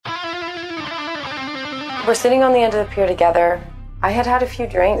We're sitting on the end of the pier together. I had had a few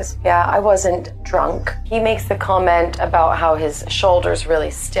drinks. Yeah, I wasn't drunk. He makes the comment about how his shoulder's really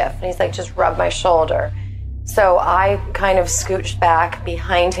stiff. And he's like, just rub my shoulder. So I kind of scooched back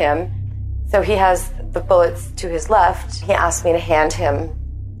behind him. So he has the bullets to his left. He asked me to hand him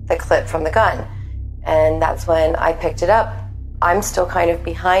the clip from the gun. And that's when I picked it up. I'm still kind of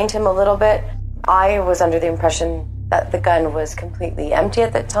behind him a little bit. I was under the impression that the gun was completely empty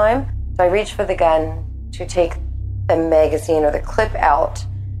at that time. So I reached for the gun to take the magazine or the clip out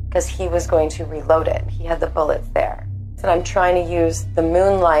because he was going to reload it. He had the bullets there. So I'm trying to use the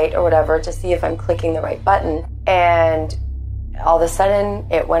moonlight or whatever to see if I'm clicking the right button. And all of a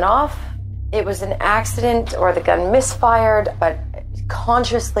sudden it went off. It was an accident or the gun misfired, but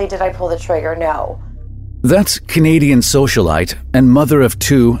consciously did I pull the trigger? No. That's Canadian socialite and mother of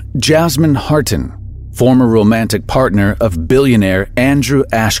two, Jasmine Harten, former romantic partner of billionaire Andrew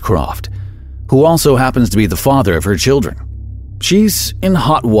Ashcroft, who also happens to be the father of her children. She's in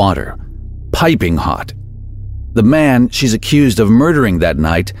hot water, piping hot. The man she's accused of murdering that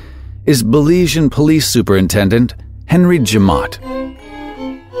night is Belizean Police Superintendent Henry Jemmott.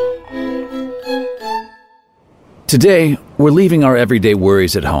 Today, we're leaving our everyday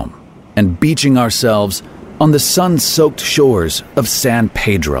worries at home and beaching ourselves on the sun-soaked shores of San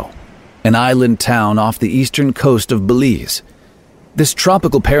Pedro, an island town off the eastern coast of Belize. This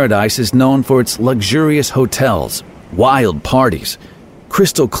tropical paradise is known for its luxurious hotels, wild parties,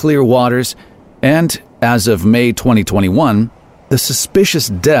 crystal clear waters, and, as of May 2021, the suspicious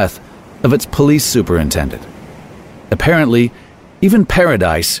death of its police superintendent. Apparently, even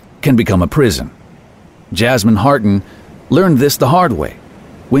paradise can become a prison. Jasmine Harten learned this the hard way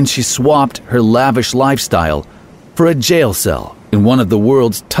when she swapped her lavish lifestyle for a jail cell in one of the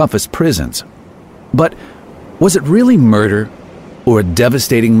world's toughest prisons. But was it really murder or a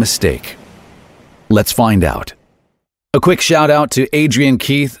devastating mistake? Let's find out. A quick shout out to Adrian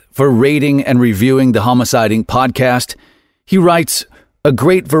Keith for rating and reviewing the Homicide Inc. podcast. He writes, a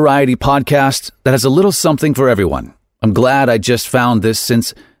great variety podcast that has a little something for everyone. I'm glad I just found this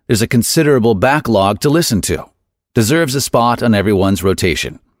since there's a considerable backlog to listen to. Deserves a spot on everyone's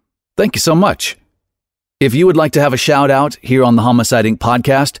rotation. Thank you so much. If you would like to have a shout out here on the Homicide Inc.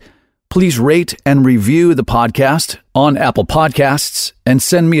 podcast, please rate and review the podcast on Apple Podcasts and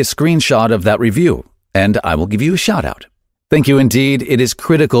send me a screenshot of that review, and I will give you a shout out. Thank you indeed. It is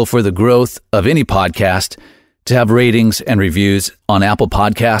critical for the growth of any podcast to have ratings and reviews on Apple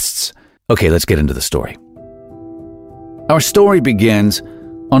Podcasts. Okay, let's get into the story. Our story begins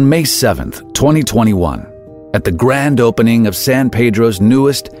on May 7th, 2021, at the grand opening of San Pedro's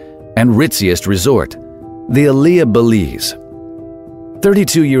newest and ritziest resort, the Alea Belize.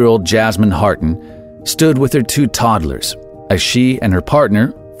 32-year-old Jasmine Harten stood with her two toddlers as she and her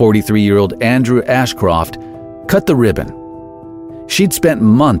partner, 43-year-old Andrew Ashcroft, cut the ribbon. She'd spent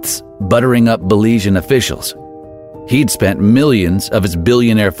months buttering up Belizean officials. He'd spent millions of his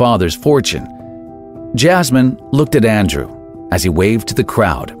billionaire father's fortune. Jasmine looked at Andrew as he waved to the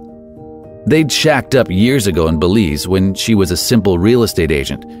crowd. They'd shacked up years ago in Belize when she was a simple real estate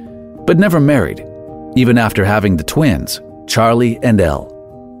agent, but never married, even after having the twins, Charlie and Elle.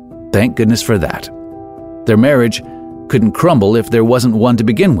 Thank goodness for that. Their marriage couldn't crumble if there wasn't one to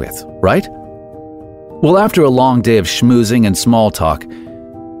begin with, right? Well, after a long day of schmoozing and small talk,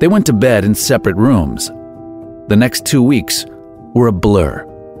 they went to bed in separate rooms. The next 2 weeks were a blur.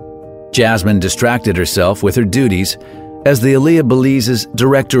 Jasmine distracted herself with her duties as the Alea Belize's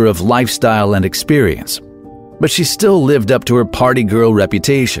Director of Lifestyle and Experience, but she still lived up to her party girl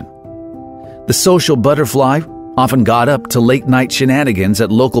reputation. The social butterfly often got up to late-night shenanigans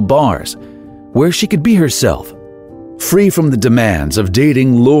at local bars, where she could be herself, free from the demands of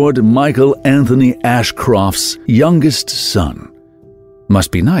dating Lord Michael Anthony Ashcroft's youngest son.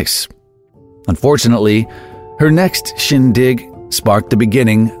 Must be nice. Unfortunately, her next shindig sparked the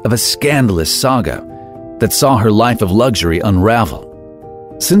beginning of a scandalous saga that saw her life of luxury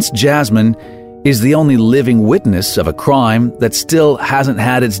unravel. Since Jasmine is the only living witness of a crime that still hasn't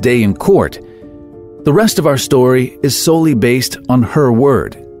had its day in court, the rest of our story is solely based on her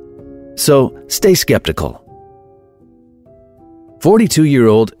word. So stay skeptical.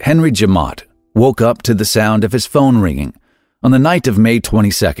 42-year-old Henry Jemmott woke up to the sound of his phone ringing on the night of May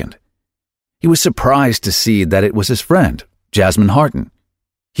 22nd. He was surprised to see that it was his friend, Jasmine Harten.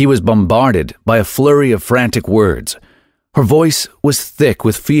 He was bombarded by a flurry of frantic words. Her voice was thick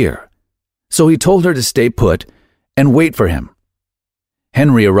with fear, so he told her to stay put and wait for him.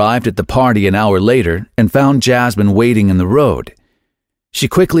 Henry arrived at the party an hour later and found Jasmine waiting in the road. She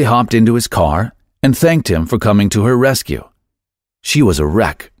quickly hopped into his car and thanked him for coming to her rescue. She was a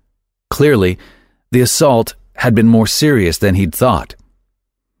wreck. Clearly, The assault had been more serious than he'd thought.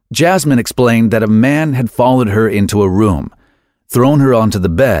 Jasmine explained that a man had followed her into a room, thrown her onto the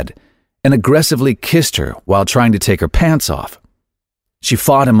bed, and aggressively kissed her while trying to take her pants off. She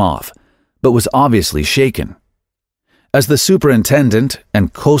fought him off, but was obviously shaken. As the superintendent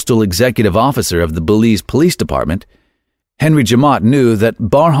and coastal executive officer of the Belize Police Department, Henry Jemmott knew that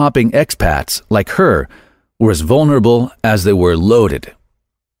bar-hopping expats like her were as vulnerable as they were loaded.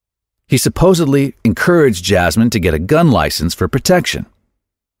 He supposedly encouraged Jasmine to get a gun license for protection.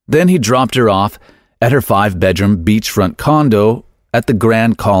 Then he dropped her off at her 5-bedroom beachfront condo at the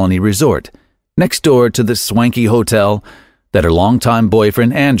Grand Colony Resort, next door to the swanky hotel that her longtime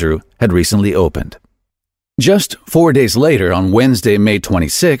boyfriend Andrew had recently opened. Just 4 days later, on Wednesday, May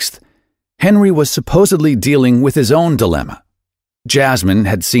 26th, Henry was supposedly dealing with his own dilemma. Jasmine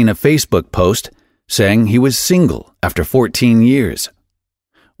had seen a Facebook post saying he was single after 14 years.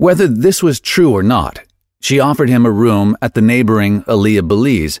 Whether this was true or not, she offered him a room at the neighboring Aliyah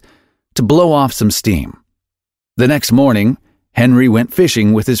Belize to blow off some steam. The next morning, Henry went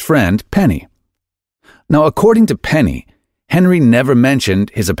fishing with his friend Penny. Now, according to Penny, Henry never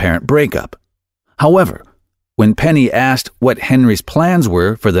mentioned his apparent breakup. However, when Penny asked what Henry's plans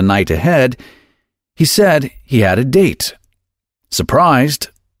were for the night ahead, he said he had a date. Surprised,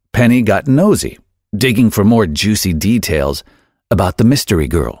 Penny got nosy, digging for more juicy details about the mystery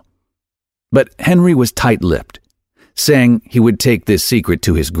girl. But Henry was tight-lipped, saying he would take this secret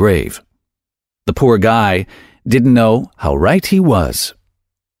to his grave. The poor guy didn't know how right he was.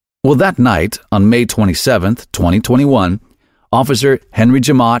 Well, that night, on May 27th, 2021, Officer Henry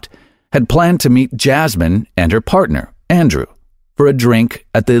Jemmott had planned to meet Jasmine and her partner, Andrew, for a drink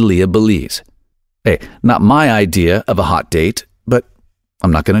at the Aliyah Belize. Hey, not my idea of a hot date, but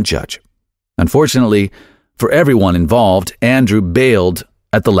I'm not going to judge. Unfortunately, for everyone involved, Andrew bailed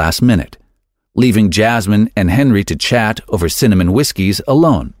at the last minute, leaving Jasmine and Henry to chat over cinnamon whiskeys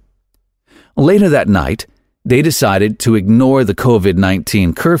alone. Later that night, they decided to ignore the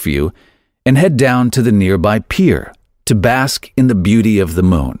COVID-19 curfew and head down to the nearby pier to bask in the beauty of the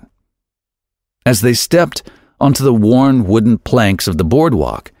moon. As they stepped onto the worn wooden planks of the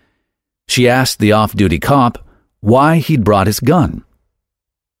boardwalk, she asked the off-duty cop why he'd brought his gun.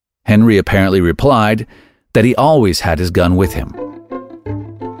 Henry apparently replied that he always had his gun with him.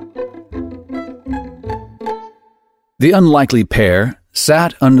 The unlikely pair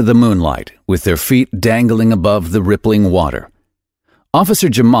sat under the moonlight with their feet dangling above the rippling water. Officer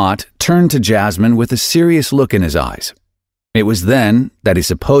Jemmott turned to Jasmine with a serious look in his eyes. It was then that he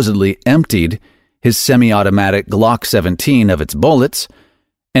supposedly emptied his semi-automatic Glock 17 of its bullets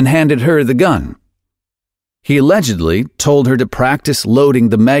and handed her the gun. He allegedly told her to practice loading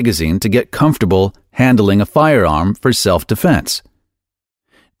the magazine to get comfortable handling a firearm for self-defense.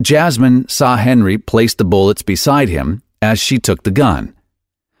 Jasmine saw Henry place the bullets beside him as she took the gun.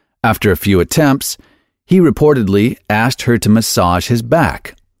 After a few attempts, he reportedly asked her to massage his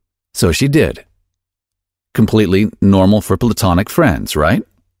back. So she did. Completely normal for platonic friends, right?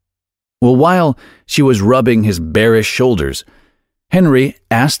 Well, while she was rubbing his bearish shoulders, Henry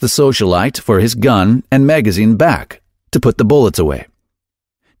asked the socialite for his gun and magazine back to put the bullets away.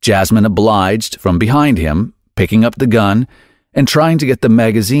 Jasmine obliged from behind him, picking up the gun and trying to get the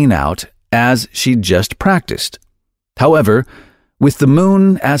magazine out as she'd just practiced. However, with the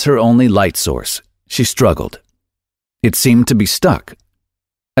moon as her only light source, she struggled. It seemed to be stuck.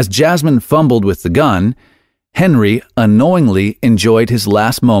 As Jasmine fumbled with the gun, Henry unknowingly enjoyed his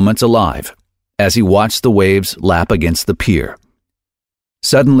last moments alive as he watched the waves lap against the pier.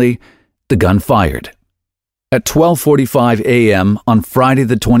 Suddenly, the gun fired. At 12:45 a.m. on Friday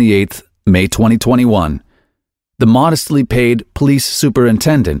the 28th, May 2021, the modestly paid police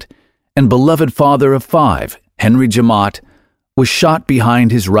superintendent and beloved father of 5, Henry Jemmott, was shot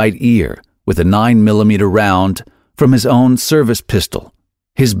behind his right ear with a 9mm round from his own service pistol.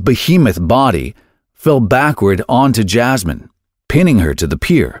 His behemoth body fell backward onto Jasmine, pinning her to the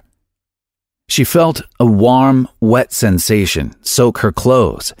pier. She felt a warm, wet sensation soak her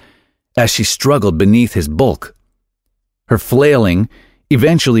clothes as she struggled beneath his bulk. Her flailing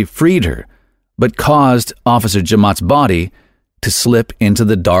eventually freed her, but caused Officer Jemmott's body to slip into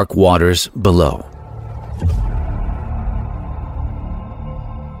the dark waters below.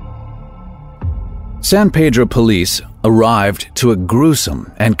 San Pedro police arrived to a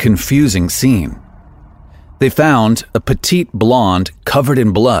gruesome and confusing scene. They found a petite blonde covered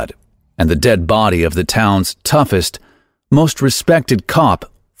in blood and the dead body of the town's toughest, most respected cop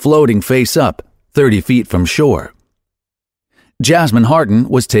floating face up 30 feet from shore. Jasmine Harton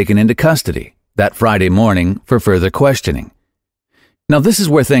was taken into custody that Friday morning for further questioning. Now, this is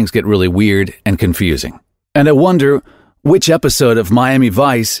where things get really weird and confusing. And I wonder which episode of Miami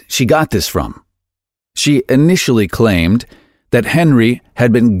Vice she got this from. She initially claimed that Henry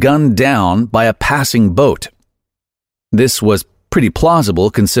had been gunned down by a passing boat. This was pretty plausible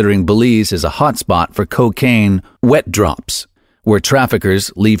considering Belize is a hotspot for cocaine wet drops, where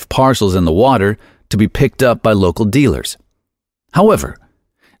traffickers leave parcels in the water to be picked up by local dealers. However,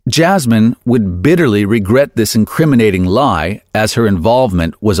 Jasmine would bitterly regret this incriminating lie as her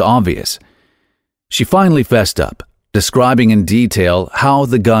involvement was obvious. She finally fessed up, describing in detail how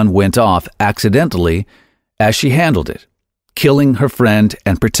the gun went off accidentally as she handled it, killing her friend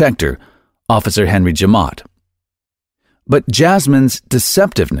and protector, Officer Henry Jemmott. But Jasmine's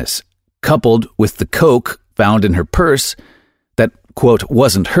deceptiveness, coupled with the coke found in her purse that, quote,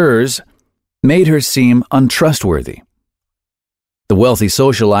 wasn't hers, made her seem untrustworthy. The wealthy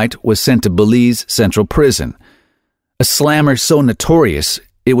socialite was sent to Belize Central Prison, a slammer so notorious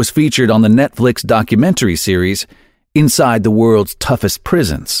it was featured on the Netflix documentary series Inside the World's Toughest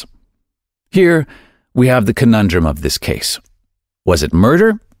Prisons. Here, we have the conundrum of this case. Was it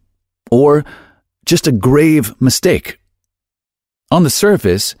murder or just a grave mistake? On the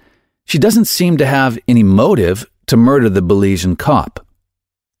surface, she doesn't seem to have any motive to murder the Belizean cop.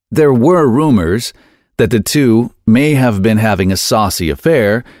 There were rumors that the two may have been having a saucy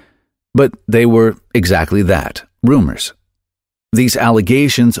affair, but they were exactly that, rumors. These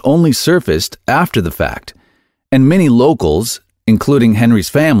allegations only surfaced after the fact, and many locals, including Henry's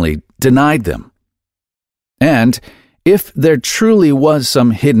family, denied them. And if there truly was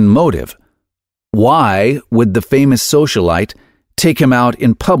some hidden motive, why would the famous socialite take him out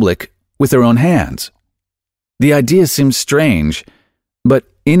in public with her own hands? The idea seems strange, but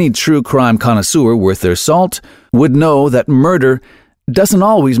any true crime connoisseur worth their salt would know that murder doesn't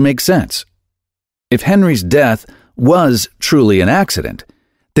always make sense. If Henry's death was truly an accident,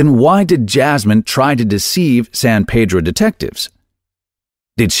 then why did Jasmine try to deceive San Pedro detectives?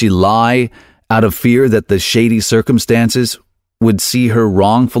 Did she lie out of fear that the shady circumstances would see her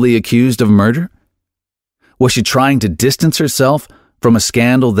wrongfully accused of murder? Was she trying to distance herself from a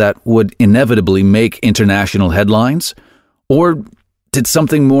scandal that would inevitably make international headlines? Or did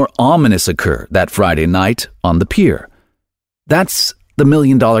something more ominous occur that Friday night on the pier? That's the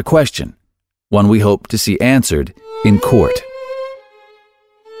million-dollar question, one we hope to see answered in court.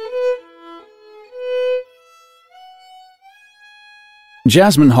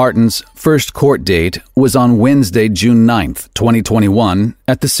 Jasmine Harton's first court date was on Wednesday, June 9th, 2021,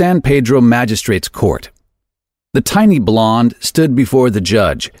 at the San Pedro Magistrates Court. The tiny blonde stood before the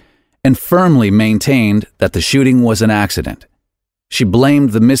judge and firmly maintained that the shooting was an accident. She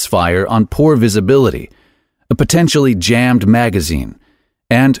blamed the misfire on poor visibility, a potentially jammed magazine,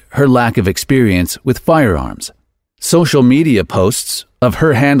 and her lack of experience with firearms. Social media posts of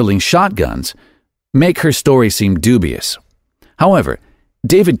her handling shotguns make her story seem dubious. However,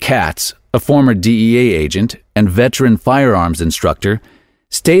 David Katz, a former DEA agent and veteran firearms instructor,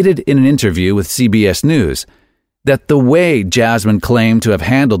 stated in an interview with CBS News that the way Jasmine claimed to have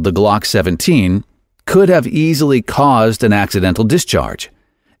handled the Glock 17 could have easily caused an accidental discharge,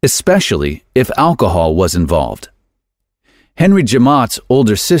 especially if alcohol was involved. Henry Jemmott's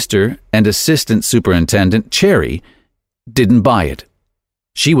older sister and assistant superintendent, Cherry, didn't buy it.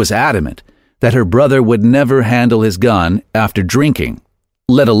 She was adamant that her brother would never handle his gun after drinking,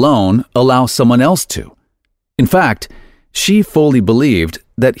 let alone allow someone else to. In fact, she fully believed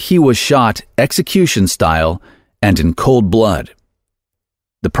that he was shot execution style and in cold blood.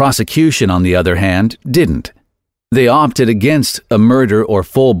 The prosecution, on the other hand, didn't. They opted against a murder or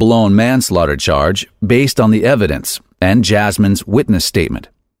full-blown manslaughter charge based on the evidence and Jasmine's witness statement.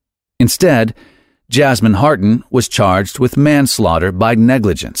 Instead, Jasmine Harton was charged with manslaughter by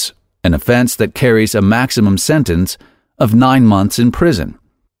negligence, an offense that carries a maximum sentence of 9 months in prison,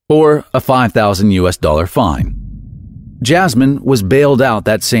 or a $5,000 fine. Jasmine was bailed out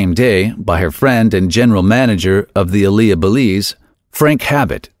that same day by her friend and general manager of the Aaliyah Belize, Frank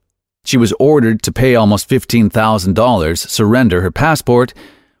Habit. She was ordered to pay almost $15,000, surrender her passport,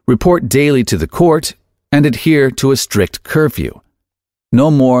 report daily to the court, and adhere to a strict curfew. No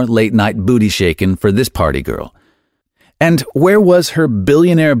more late-night booty shaking for this party girl. And where was her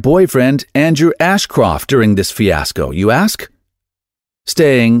billionaire boyfriend, Andrew Ashcroft, during this fiasco, you ask?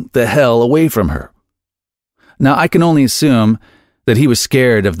 Staying the hell away from her. Now, I can only assume that he was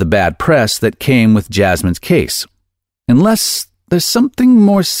scared of the bad press that came with Jasmine's case, unless there's something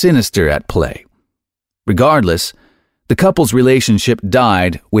more sinister at play. Regardless, the couple's relationship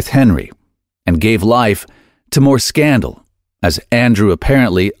died with Henry and gave life to more scandal, as Andrew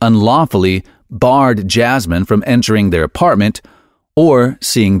apparently unlawfully barred Jasmine from entering their apartment or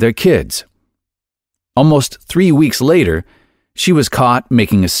seeing their kids. Almost 3 weeks later, she was caught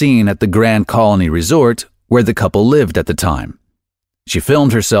making a scene at the Grand Colony Resort where the couple lived at the time. She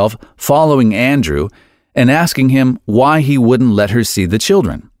filmed herself following Andrew and asking him why he wouldn't let her see the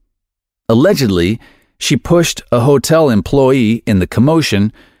children. Allegedly, she pushed a hotel employee in the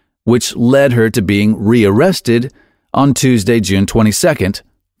commotion, which led her to being rearrested on Tuesday, June 22nd,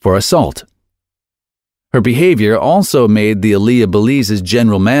 for assault. Her behavior also made the Aaliyah Belize's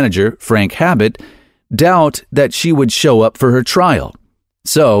general manager, Frank Habit, doubt that she would show up for her trial,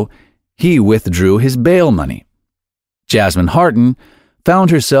 so he withdrew his bail money. Jasmine Harton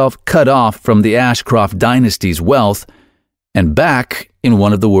found herself cut off from the Ashcroft dynasty's wealth and back in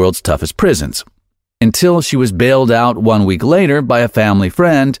one of the world's toughest prisons, until she was bailed out 1 week later by a family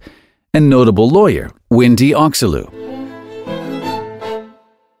friend and notable lawyer, Wendy Oxaloo.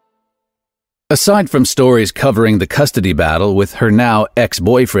 Aside from stories covering the custody battle with her now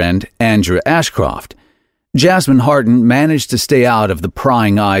ex-boyfriend, Andrew Ashcroft, Jasmine Harton managed to stay out of the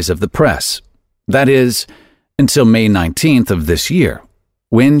prying eyes of the press. That is, until May 19th of this year,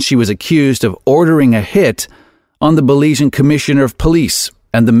 when she was accused of ordering a hit on the Belizean Commissioner of Police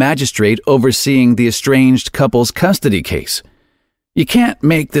and the magistrate overseeing the estranged couple's custody case. You can't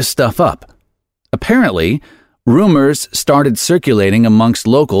make this stuff up. Apparently, rumors started circulating amongst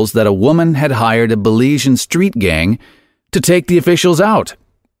locals that a woman had hired a Belizean street gang to take the officials out.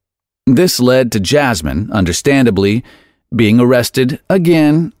 This led to Jasmine, understandably, being arrested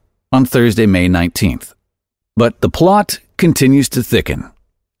again on Thursday, May 19th. But the plot continues to thicken.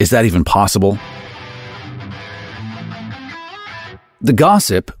 Is that even possible? The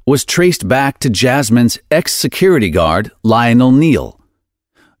gossip was traced back to Jasmine's ex-security guard, Lionel Neal.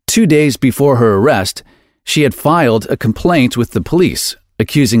 2 days before her arrest, she had filed a complaint with the police,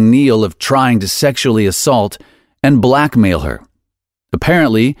 accusing Neal of trying to sexually assault and blackmail her.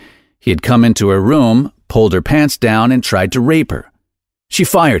 Apparently, he had come into her room, pulled her pants down, and tried to rape her. She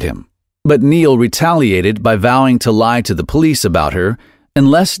fired him, but Neal retaliated by vowing to lie to the police about her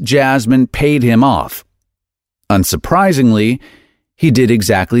unless Jasmine paid him off. Unsurprisingly, he did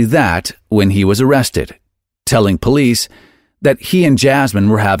exactly that when he was arrested, telling police that he and Jasmine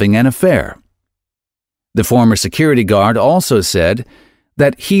were having an affair. The former security guard also said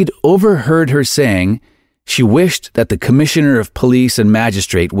that he'd overheard her saying she wished that the Commissioner of Police and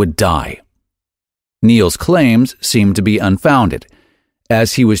Magistrate would die. Neal's claims seemed to be unfounded,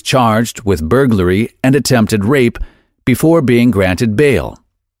 as he was charged with burglary and attempted rape before being granted bail.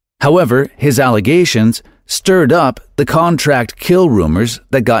 However, his allegations stirred up the contract kill rumors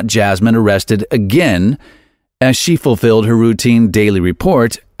that got Jasmine arrested again as she fulfilled her routine daily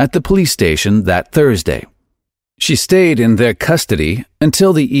report at the police station that Thursday. She stayed in their custody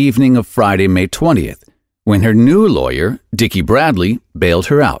until the evening of Friday, May 20th, when her new lawyer, Dickie Bradley, bailed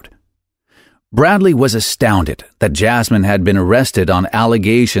her out. Bradley was astounded that Jasmine had been arrested on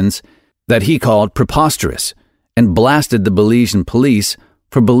allegations that he called preposterous and blasted the Belizean police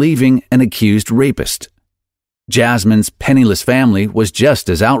for believing an accused rapist. Jasmine's penniless family was just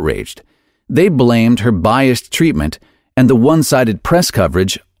as outraged. They blamed her biased treatment and the one-sided press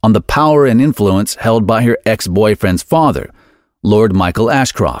coverage on the power and influence held by her ex-boyfriend's father, Lord Michael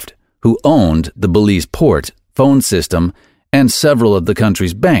Ashcroft, who owned the Belize port, phone system, and several of the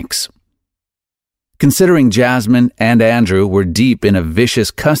country's banks. Considering Jasmine and Andrew were deep in a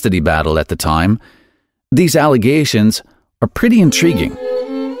vicious custody battle at the time, these allegations are pretty intriguing.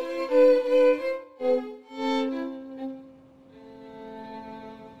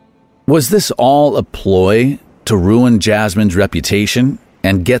 Was this all a ploy to ruin Jasmine's reputation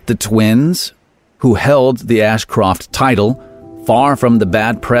and get the twins, who held the Ashcroft title, far from the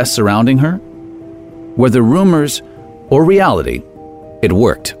bad press surrounding her? Whether rumors or reality, it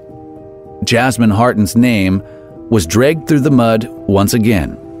worked. Jasmine Harton's name was dragged through the mud once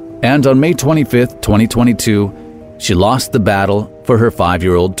again, and on May 25th, 2022, she lost the battle for her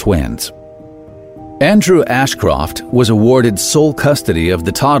 5-year-old twins. Andrew Ashcroft was awarded sole custody of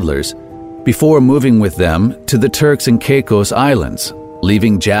the toddlers before moving with them to the Turks and Caicos Islands,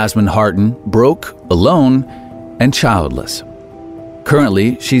 leaving Jasmine Harton broke, alone, and childless.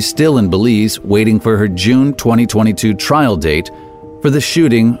 Currently, she's still in Belize waiting for her June 2022 trial date for the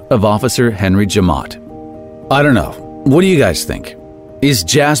shooting of Officer Henry Jamat. I don't know. What do you guys think? Is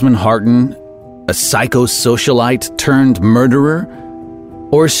Jasmine Harton a psychosocialite turned murderer?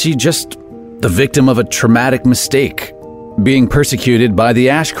 Or is she just the victim of a traumatic mistake, being persecuted by the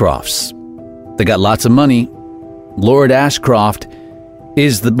Ashcrofts? They got lots of money. Lord Ashcroft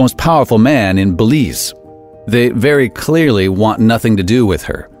is the most powerful man in Belize. They very clearly want nothing to do with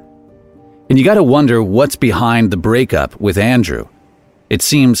her. And you got to wonder what's behind the breakup with Andrew It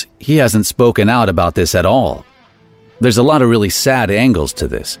seems he hasn't spoken out about this at all. There's a lot of really sad angles to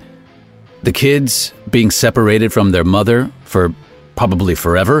this. The kids being separated from their mother for probably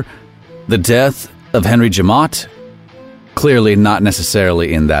forever. The death of Henry Jemmott. Clearly not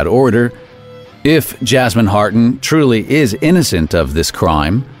necessarily in that order. If Jasmine Harten truly is innocent of this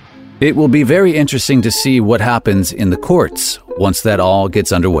crime, it will be very interesting to see what happens in the courts once that all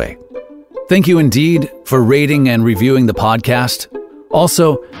gets underway. Thank you indeed for rating and reviewing the podcast.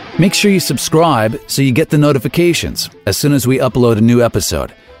 Also, make sure you subscribe so you get the notifications as soon as we upload a new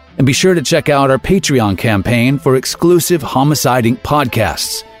episode. And be sure to check out our Patreon campaign for exclusive Homicide Inc.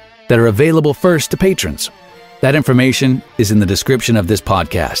 podcasts that are available first to patrons. That information is in the description of this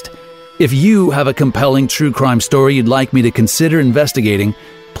podcast. If you have a compelling true crime story you'd like me to consider investigating,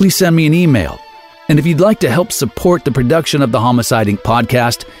 please send me an email. And if you'd like to help support the production of the Homicide Inc.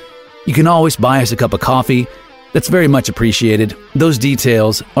 podcast, you can always buy us a cup of coffee. That's very much appreciated. Those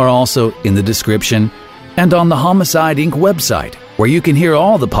details are also in the description and on the Homicide Inc. website, where you can hear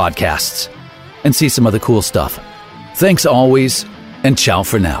all the podcasts and see some other cool stuff. Thanks always, and ciao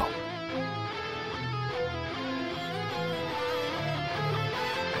for now.